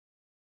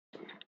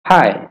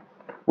Hi,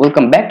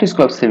 welcome back to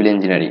School of Civil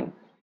Engineering.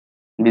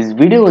 This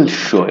video will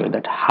show you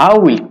that how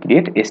we'll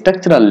create a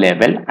structural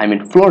level,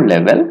 floor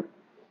level.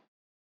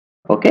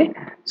 Okay,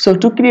 so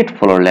to create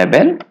floor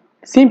level,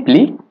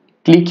 simply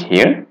click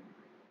here,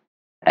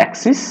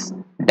 axis,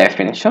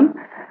 definition,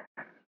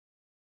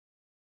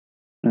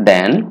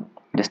 then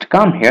just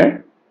come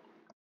here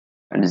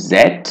and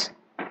Z.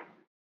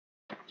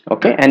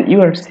 Okay, and you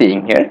are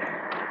seeing here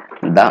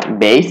the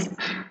base,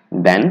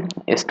 then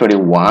story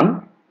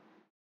 1.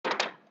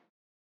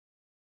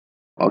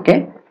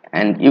 Okay,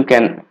 and you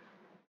can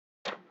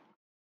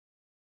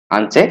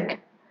uncheck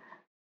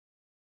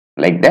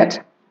like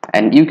that,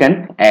 and you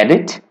can add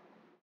it.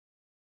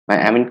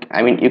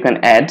 You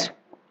can add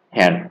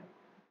here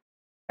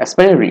as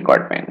per your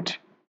requirement.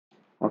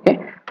 Okay,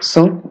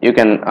 so you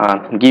can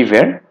give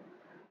here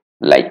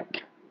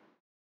like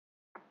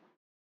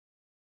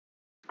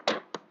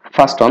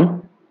first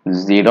one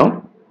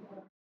 0,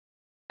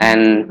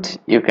 and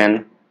you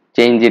can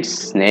change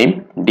its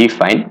name,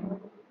 define.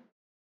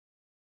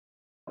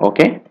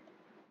 Okay,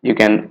 you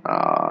can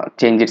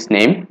change its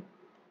name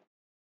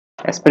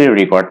as per your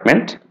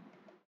requirement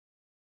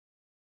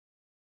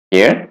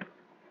here,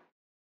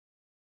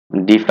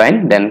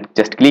 define, then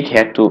just click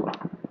here to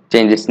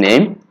change its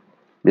name.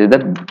 This is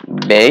the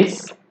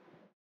base,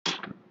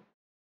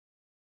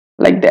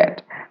 like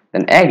that.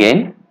 Then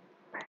again,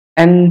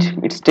 and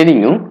it's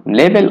telling you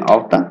level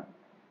of the,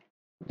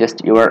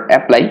 just your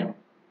apply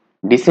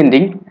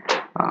descending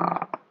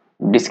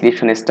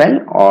description style,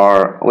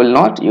 or will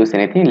not use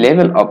anything,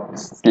 level of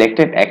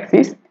selected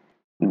axis,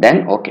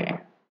 then okay.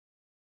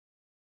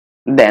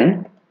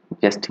 Then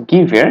just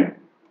give here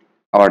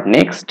our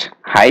next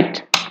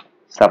height,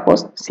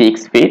 suppose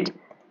 6 feet,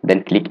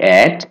 then click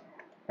add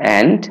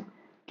and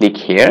click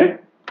here,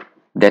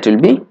 that will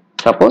be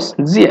suppose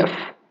GF,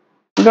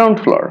 ground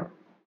floor,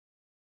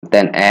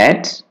 then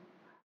add.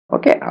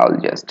 Okay, I'll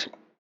just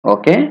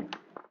okay,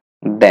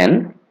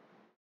 then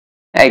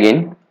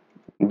again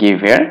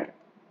give here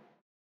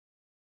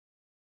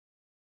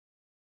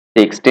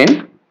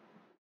 16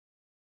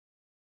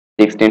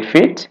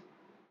 feet.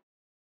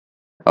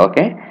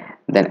 Okay,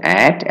 then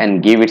add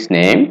and give its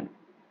name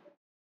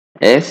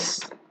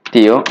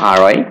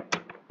STORY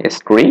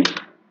story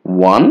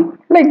 1,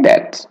 like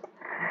that.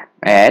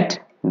 Add,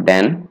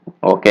 then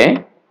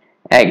okay,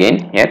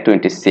 again here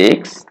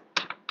 26,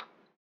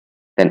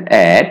 then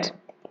add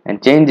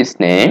and change its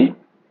name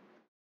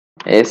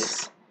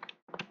STORY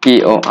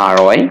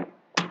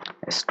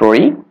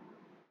story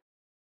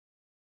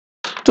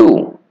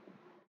 2.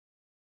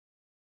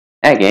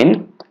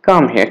 Again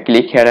come here,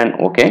 click here and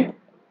okay,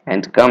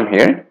 and come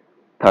here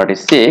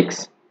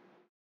 36,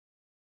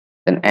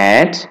 then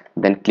add,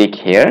 then click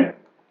here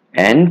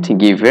and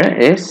give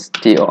here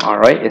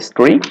STORY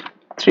story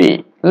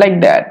 3, like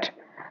that.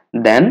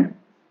 Then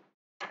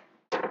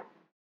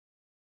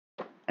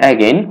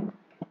again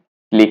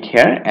click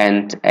here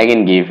and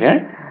again give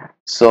here,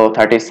 so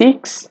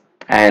 36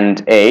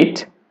 and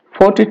 8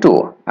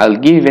 42. I'll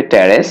give a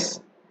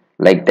terrace,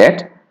 like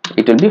that.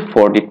 It will be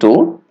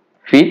 42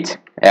 feet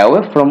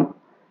away from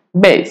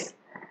base.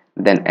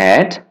 Then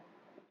add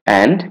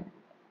and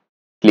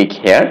click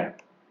here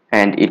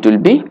and it will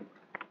be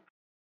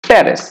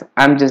terrace.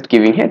 I'm just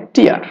giving here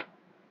TR.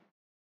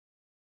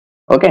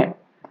 Okay,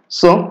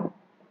 so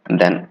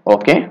then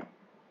okay,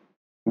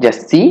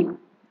 just see,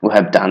 we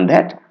have done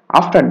that.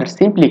 After that,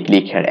 simply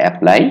click here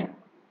apply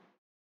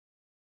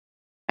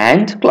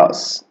and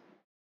close.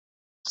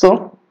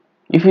 So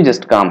if you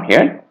just come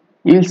here,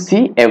 you will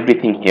see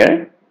everything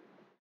here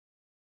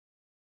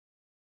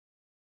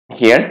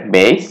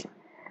base,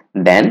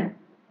 then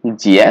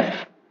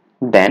GF,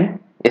 then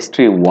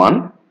story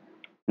 1,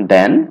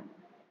 then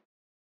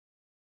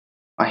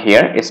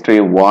here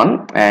story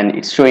 1, and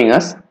it's showing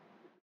us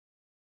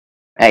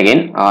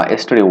again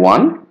story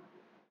 1,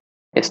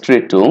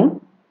 story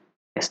 2,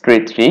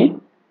 story 3,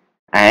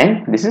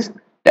 and this is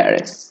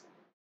terrace.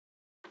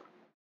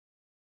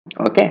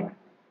 Okay,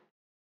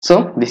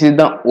 so this is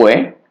the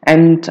way.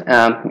 And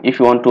if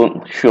you want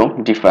to show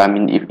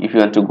different, if you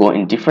want to go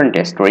in different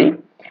story,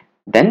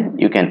 then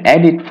you can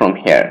add it from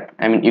here.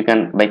 You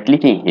can, by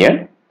clicking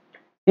here,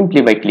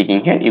 simply by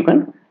clicking here, you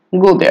can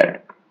go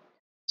there.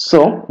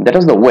 So that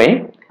is the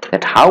way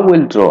that how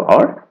we'll draw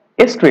our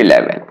story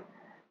level.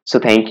 So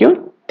thank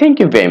you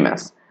very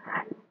much.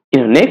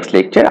 In the next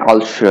lecture,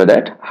 I'll show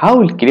that how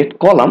we'll create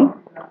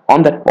column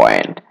on that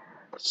point.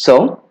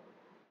 So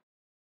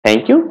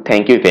thank you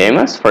very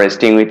much for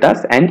staying with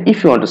us. And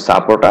if you want to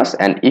support us,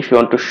 and if you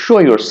want to show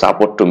your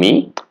support to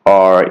me,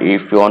 or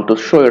if you want to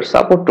show your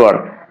support to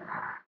our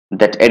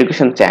that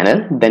education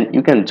channel, then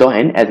you can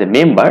join as a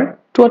member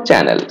to our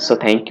channel. So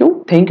thank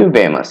you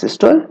very much.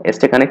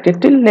 Stay connected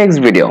till next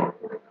video.